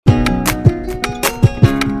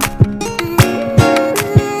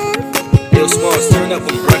turn up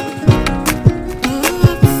and run.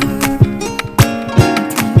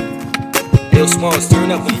 Yo, Smallz,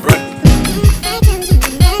 turn up and run.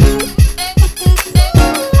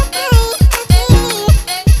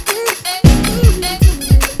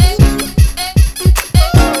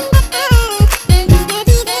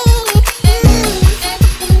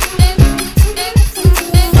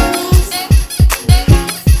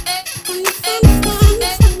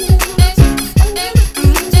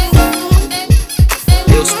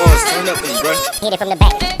 Yo, Smallz, turn up and run. Hit it from the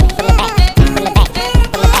back, from the back, from the back,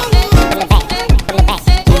 from the back, from the back, from the back,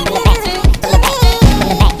 from the back, from the back,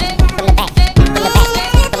 from the back, from the back, from the back,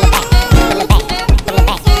 from the back, from the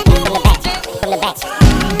back, from the back, from the back, from the back.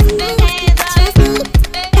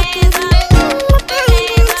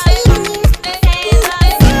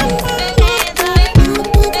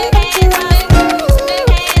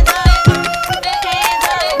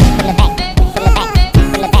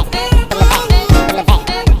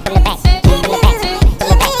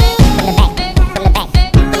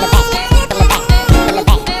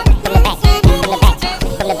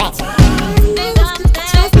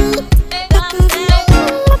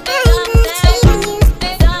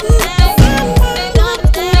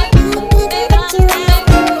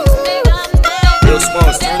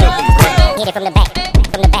 Smallz, turn up and run. Hit it from the back,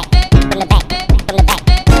 from the back, from the back, from the back, from the back,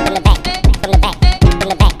 from the back, from the back, from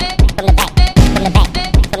the back, from the back.